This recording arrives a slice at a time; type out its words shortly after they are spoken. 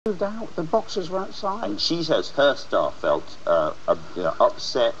moved out. The boxes were outside. And she says her staff felt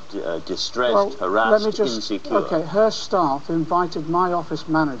upset, distressed, Well, harassed, insecure. Okay, her staff invited my office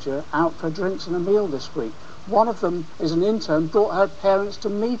manager out for drinks and a meal this week. One of them is an intern, brought her parents to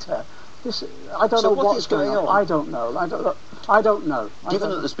meet her. I don't know what's going on. I don't know. I don't know. Given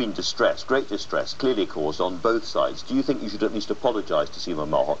that there's been distress, great distress, clearly caused on both sides, do you think you should at least apologise to Seema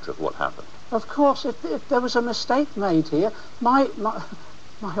Malhotra for what happened? Of course, if there was a mistake made here, my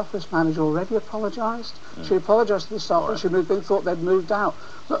office manager already apologised. She apologised to the staff and she thought they'd moved out.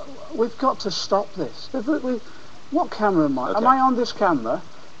 But we've got to stop this. What camera am I? Okay. Am I on this camera?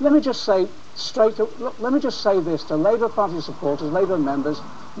 Let me just say let me just say this to Labour Party supporters, Labour members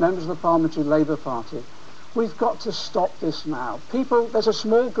of the Parliamentary Labour Party. We've got to stop this now. There's a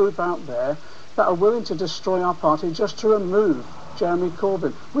small group out there that are willing to destroy our party just to remove Jeremy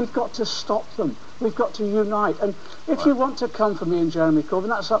Corbyn. We've got to stop them. We've got to unite. And if you want to come for me and Jeremy Corbyn,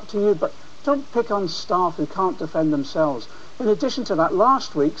 that's up to you, but don't pick on staff who can't defend themselves. In addition to that,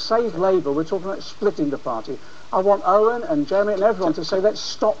 last week, Save Labour, we're talking about splitting the party. I want Owen and Jeremy and everyone to say, let's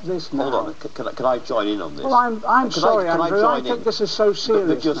stop this now. Hold on, can I join in on this? Well, I'm sorry, Andrew, I think this is so serious.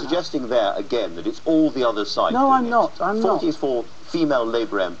 But you're suggesting there, again, that it's all the other side. No, I'm not. 44 female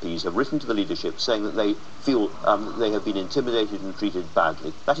Labour MPs have written to the leadership saying that they feel they have been intimidated and treated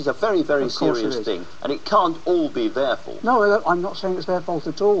badly. That is a very, very serious thing, and it can't all be their fault. No, I'm not saying it's their fault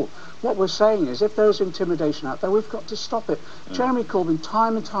at all. What we're saying is, if there's intimidation out there, we've got to stop it. Jeremy Corbyn,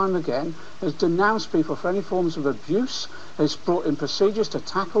 time and time again, has denounced people for any forms of abuse, has brought in procedures to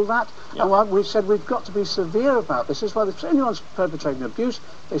tackle that, and we've said we've got to be severe about this. As well, if anyone's perpetrating abuse,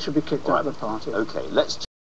 they should be kicked out of the party. Okay, let's